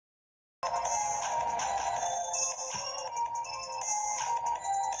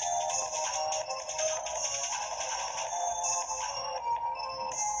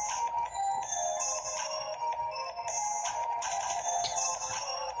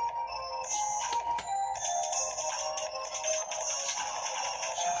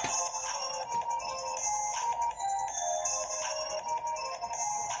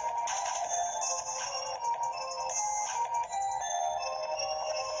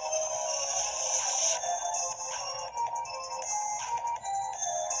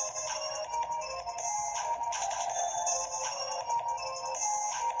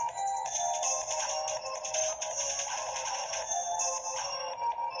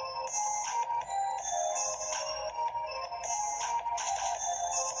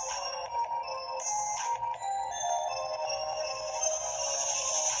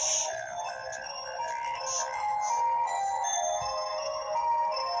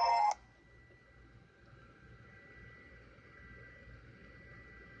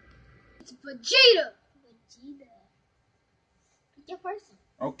It's Vegeta. Pick your person.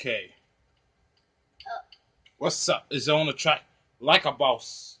 Okay. What's up? It's on the track like a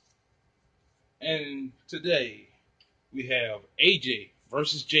boss. And today we have AJ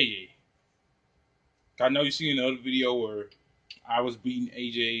versus JA. I know you seen the other video where I was beating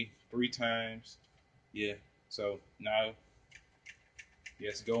AJ 3 times. Yeah. So now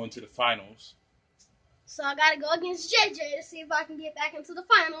let's go into the finals. So I gotta go against JJ to see if I can get back into the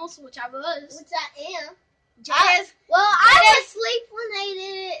finals, which I was. Which I am. I was asleep when they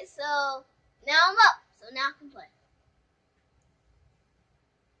did it, so now I'm up. So now I can play.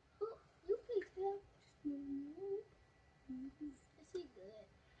 You picked him. Is he good?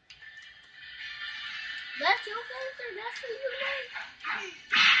 That's your character? That's who you like?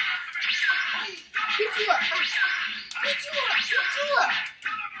 Beat you up. Beat you up. Beat you up.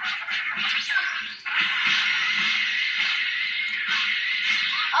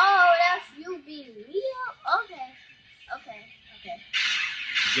 Oh, that's you beating me up? Okay. Okay.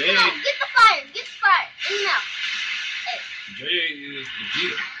 JA, No, get the fire. Get the fire. In and out. Hey. JA is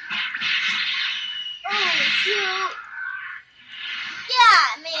Vegeta. Oh, shoot. Yeah,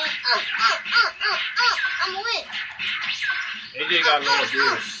 man. I'm gonna win. AJ got a lot of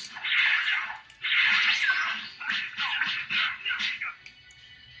bills.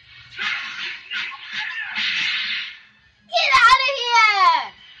 Get out of here.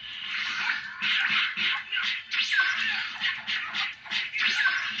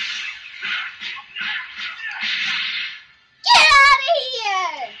 Get out of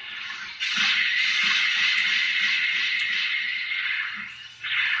here.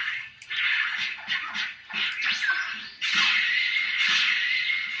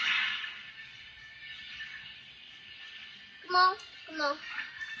 Come on. Come on.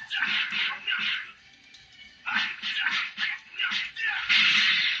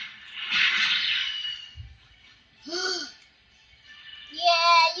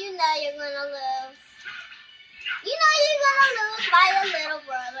 Yeah, you know you're gonna lose. You know you're gonna lose by your little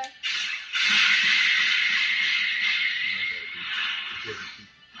brother.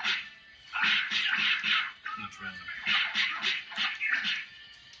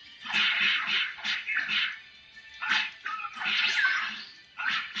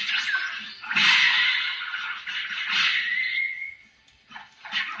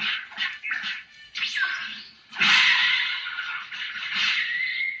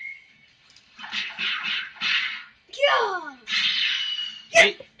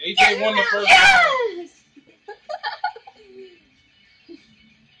 AJ won the first round.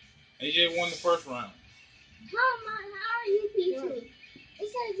 AJ won the first round. How are you P2? It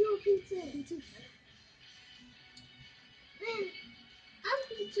says you're P2. Man, I'm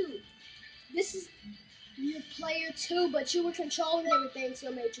P2. This is your player 2, but you were controlling everything, so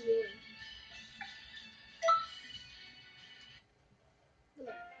it made you win.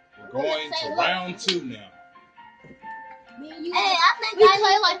 We're going to round 2 now. Me and you, Hey, I think we I play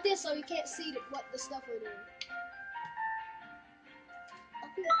need like this, so you can't see what the stuff we're doing.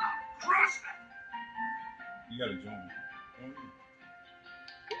 You gotta join.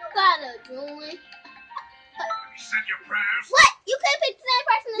 You gotta join. Said your prayers. What? You can't pick the same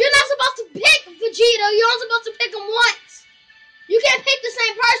person. You're not supposed to pick Vegeta. You're only supposed to pick him once. You can't pick the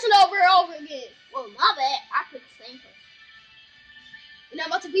same person over and over again. Well, my bad. I picked the same person. And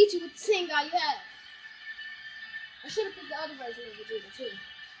I'm about to beat you with the same guy you have. I should have picked the other version of Vegeta too.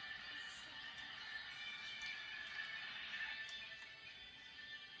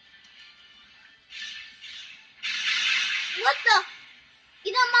 What the?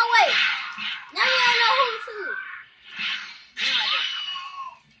 Get out my way. Now you don't know who to. No, I don't.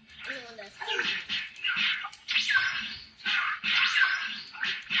 Anyone that's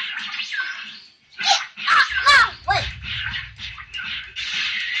wait.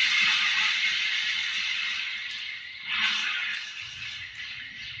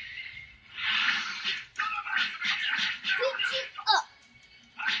 Pick you up.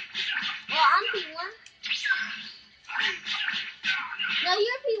 Well, I'm P1. No,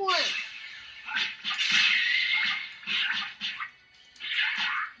 you're P1.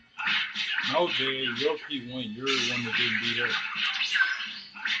 No, Jay, you're P1. You're the one that didn't beat up.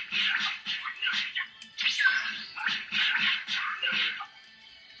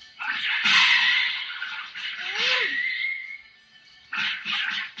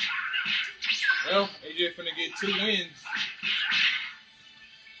 Well, AJ finna get 2 wins.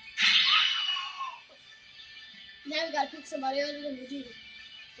 Now we gotta pick somebody other than Vegeta.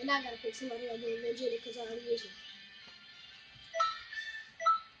 And I gotta pick somebody other than Vegeta because I already used him.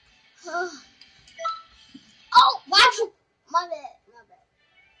 Oh, watch you. My bad.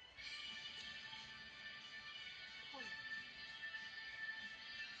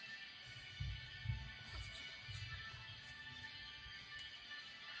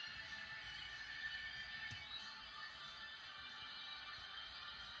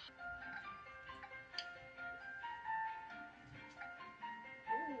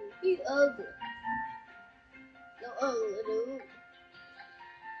 ugly. So ugly.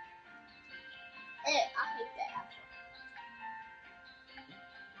 Hey, I hate that afro.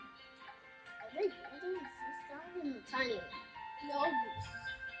 Are they building a system? Tiny. No.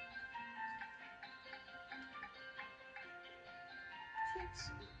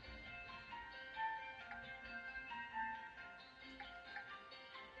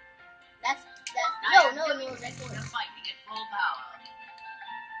 That's no. That's The fighting at full power.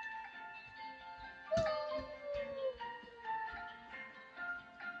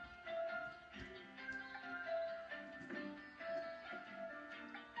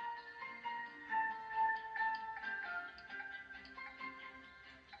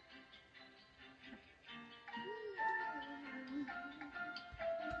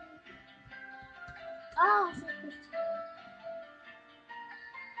 oh, so good.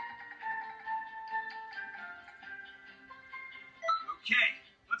 Okay,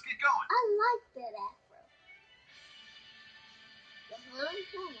 let's get going. I like that afro.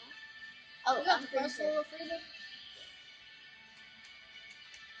 Oh, You got I'm the pretty first sure. level freezer?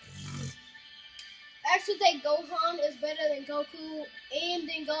 Actually think Gohan is better than Goku and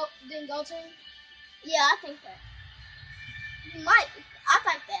then Goten. Yeah, I think that. You might. I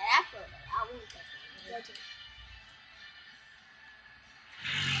think that afro. Though. I won't touch it. Goten.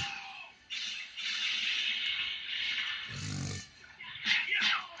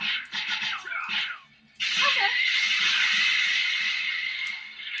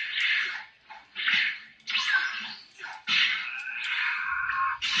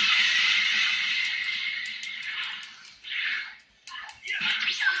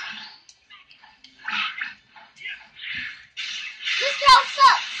 This girl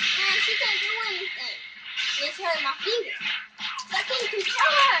sucks, and she can't do anything. It's hurting my fingers. So I can't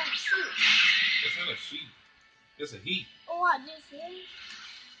control her. Shoot. It's not a she. It's a he. Oh, I just hit it.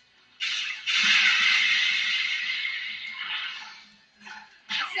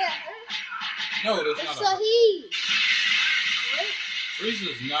 Is that her? No, that's It's not a he. What?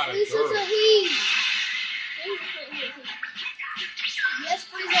 Frieza's not a Frieza's girl. a he. Frieza can't hit him. Yes,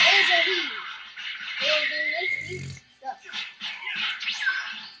 Frieza is a he. Well, then let's do stuff.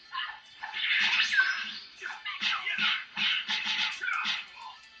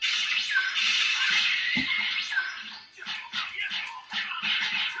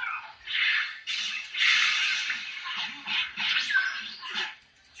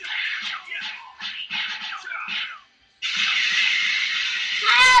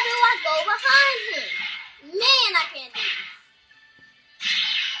 How do I go behind him? Man, I can't do this.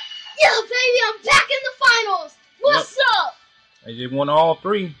 Yeah, baby, I'm back in the finals. What's up? AJ won all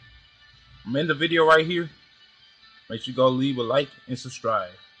three. I'm in the video right here. Make sure you go leave a like and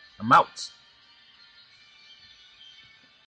subscribe. I'm out.